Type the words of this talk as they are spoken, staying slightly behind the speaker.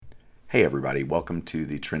Hey, everybody, welcome to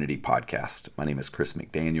the Trinity Podcast. My name is Chris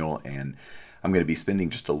McDaniel, and I'm going to be spending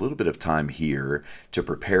just a little bit of time here to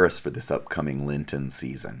prepare us for this upcoming Lenten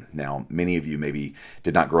season. Now, many of you maybe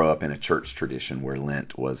did not grow up in a church tradition where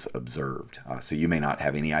Lent was observed, so you may not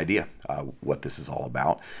have any idea what this is all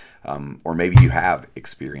about. Or maybe you have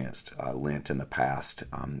experienced Lent in the past.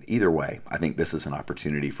 Either way, I think this is an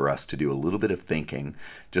opportunity for us to do a little bit of thinking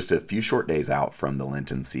just a few short days out from the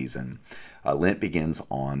Lenten season. Lent begins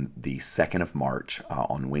on the 2nd of March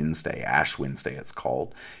on Wednesday, Ash Wednesday it's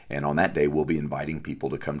called. And on that day, we'll be inviting people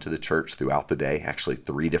to come to the church throughout the day, actually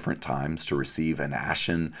 3 different times, to receive an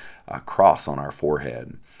ashen cross on our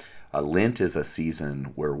forehead. Lent is a season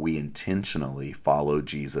where we intentionally follow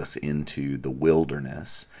Jesus into the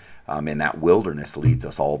wilderness, and that wilderness leads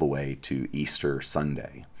us all the way to Easter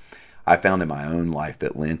Sunday. I found in my own life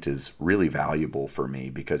that Lent is really valuable for me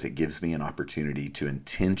because it gives me an opportunity to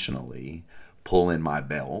intentionally pull in my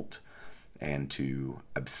belt and to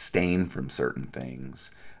abstain from certain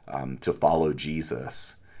things, to follow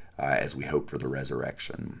Jesus as we hope for the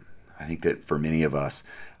resurrection. I think that for many of us,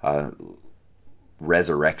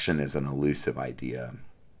 resurrection is an elusive idea.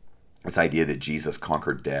 This idea that Jesus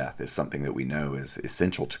conquered death is something that we know is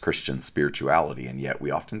essential to Christian spirituality, and yet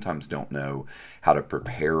we oftentimes don't know how to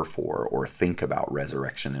prepare for or think about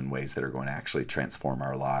resurrection in ways that are going to actually transform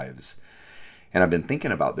our lives. And I've been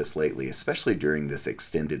thinking about this lately, especially during this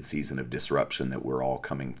extended season of disruption that we're all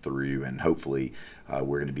coming through, and hopefully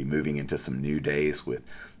we're going to be moving into some new days with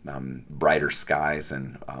brighter skies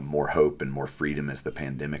and more hope and more freedom as the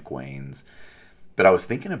pandemic wanes. But I was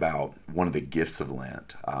thinking about one of the gifts of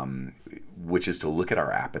Lent, which is to look at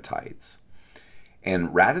our appetites.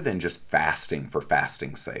 And rather than just fasting for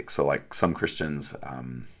fasting's sake, so like some Christians,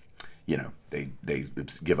 they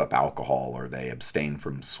give up alcohol, or they abstain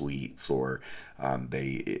from sweets, or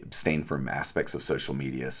they abstain from aspects of social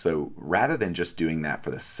media. So rather than just doing that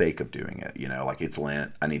for the sake of doing it, like it's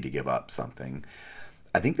Lent, I need to give up something.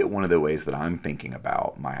 I think that one of the ways that I'm thinking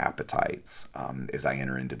about my appetites as I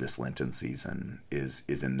enter into this Lenten season is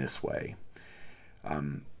in this way.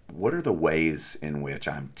 What are the ways in which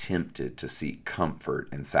I'm tempted to seek comfort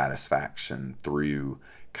and satisfaction through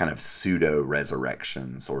kind of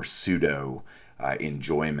pseudo-resurrections or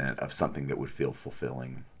pseudo-enjoyment of something that would feel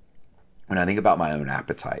fulfilling? When I think about my own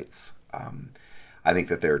appetites, I think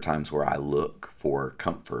that there are times where I look for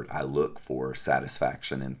comfort, I look for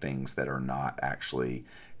satisfaction in things that are not actually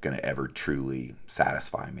going to ever truly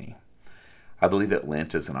satisfy me. I believe that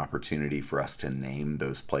Lent is an opportunity for us to name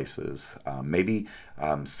those places, maybe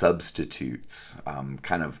substitutes,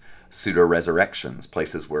 kind of pseudo-resurrections,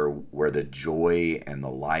 places where the joy and the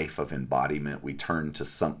life of embodiment, we turn to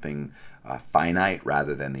something finite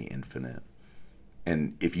rather than the infinite.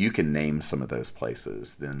 And if you can name some of those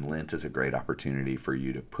places, then Lent is a great opportunity for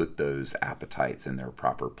you to put those appetites in their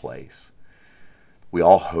proper place. We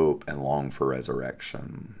all hope and long for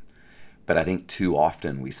resurrection, but I think too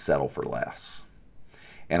often we settle for less.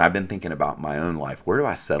 And I've been thinking about my own life. Where do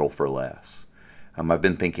I settle for less? I've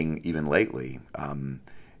been thinking even lately,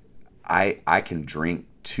 I can drink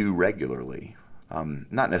too regularly,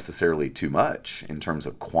 not necessarily too much in terms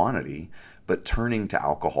of quantity, but turning to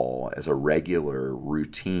alcohol as a regular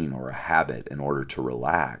routine or a habit in order to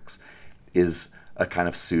relax is a kind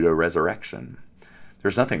of pseudo-resurrection.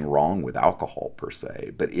 There's nothing wrong with alcohol per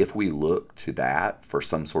se, but if we look to that for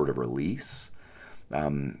some sort of release,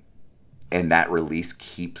 and that release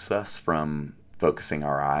keeps us from focusing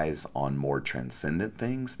our eyes on more transcendent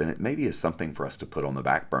things, then it maybe is something for us to put on the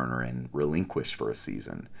back burner and relinquish for a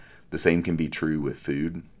season. The same can be true with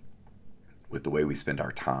food, with the way we spend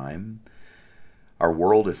our time. Our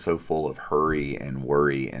world is so full of hurry and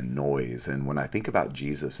worry and noise. And when I think about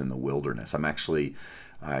Jesus in the wilderness, I'm actually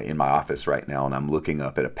in my office right now, and I'm looking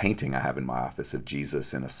up at a painting I have in my office of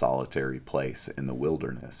Jesus in a solitary place in the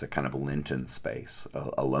wilderness, a kind of Lenten space,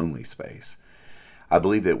 a lonely space. I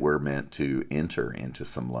believe that we're meant to enter into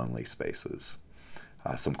some lonely spaces,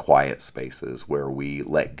 some quiet spaces where we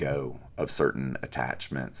let go of certain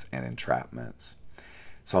attachments and entrapments.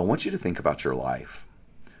 So I want you to think about your life.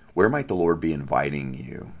 Where might the Lord be inviting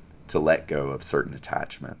you to let go of certain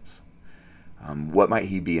attachments? What might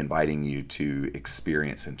He be inviting you to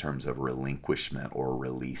experience in terms of relinquishment or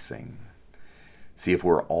releasing? See, if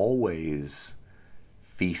we're always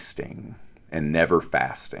feasting and never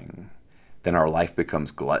fasting, then our life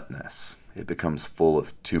becomes gluttonous. It becomes full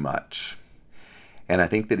of too much. And I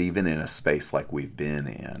think that even in a space like we've been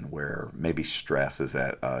in, where maybe stress is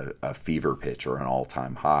at a fever pitch or an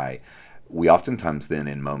all-time high, we oftentimes then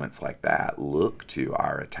in moments like that look to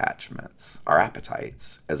our attachments, our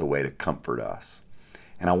appetites, as a way to comfort us.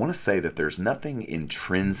 And I want to say that there's nothing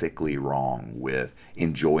intrinsically wrong with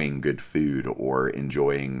enjoying good food or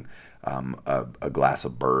enjoying a glass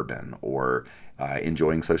of bourbon or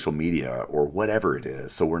enjoying social media or whatever it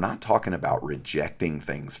is. So we're not talking about rejecting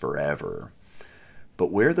things forever.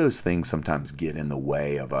 But where those things sometimes get in the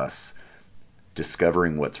way of us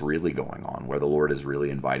discovering what's really going on, where the Lord is really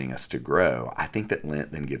inviting us to grow, I think that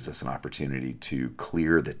Lent then gives us an opportunity to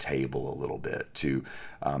clear the table a little bit, to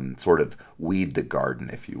sort of weed the garden,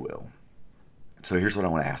 if you will. So here's what I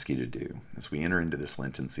want to ask you to do. As we enter into this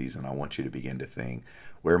Lenten season, I want you to begin to think,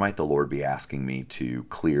 where might the Lord be asking me to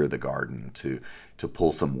clear the garden, to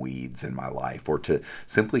pull some weeds in my life, or to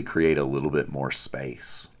simply create a little bit more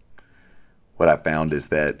space? What I found is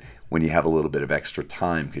that when you have a little bit of extra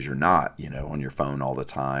time, because you're not, on your phone all the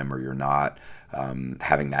time, or you're not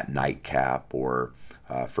having that nightcap, or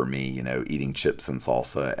for me, eating chips and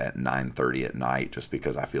salsa at 9:30 at night just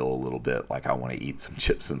because I feel a little bit like I want to eat some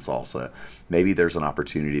chips and salsa. Maybe there's an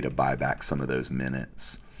opportunity to buy back some of those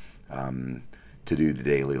minutes, to do the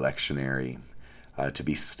daily lectionary, to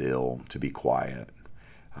be still, to be quiet.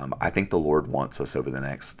 I think the Lord wants us over the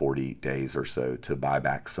next 40 days or so to buy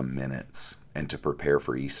back some minutes and to prepare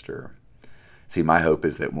for Easter. See, my hope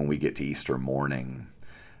is that when we get to Easter morning,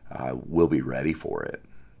 we'll be ready for it.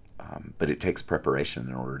 But it takes preparation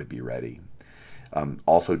in order to be ready.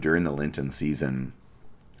 Also, during the Lenten season,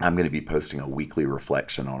 I'm going to be posting a weekly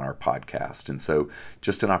reflection on our podcast. And so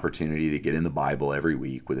just an opportunity to get in the Bible every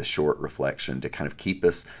week with a short reflection to kind of keep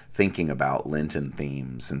us thinking about Lenten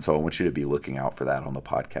themes. And so I want you to be looking out for that on the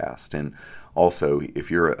podcast. And also, if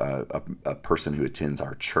you're a person who attends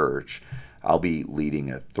our church, I'll be leading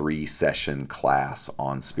a 3-session class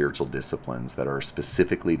on spiritual disciplines that are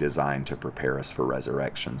specifically designed to prepare us for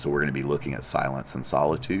resurrection. So we're going to be looking at silence and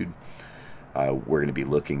solitude. We're going to be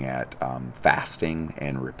looking at fasting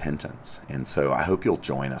and repentance. And so I hope you'll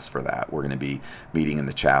join us for that. We're going to be meeting in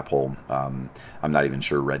the chapel. I'm not even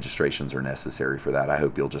sure registrations are necessary for that. I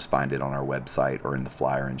hope you'll just find it on our website or in the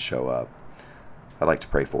flyer and show up. I'd like to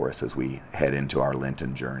pray for us as we head into our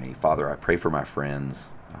Lenten journey. Father, I pray for my friends,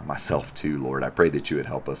 myself too, Lord. I pray that you would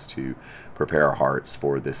help us to prepare our hearts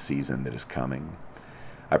for this season that is coming.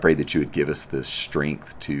 I pray that you would give us the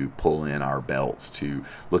strength to pull in our belts, to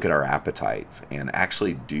look at our appetites, and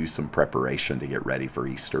actually do some preparation to get ready for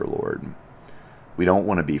Easter, Lord. We don't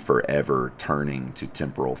want to be forever turning to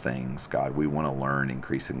temporal things, God. We want to learn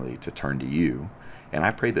increasingly to turn to you. And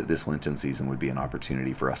I pray that this Lenten season would be an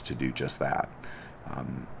opportunity for us to do just that,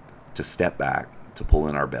 to step back, to pull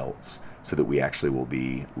in our belts, so that we actually will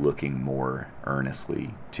be looking more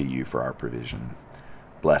earnestly to you for our provision.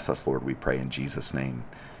 Bless us, Lord, we pray in Jesus' name.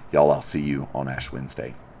 Y'all, I'll see you on Ash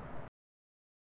Wednesday.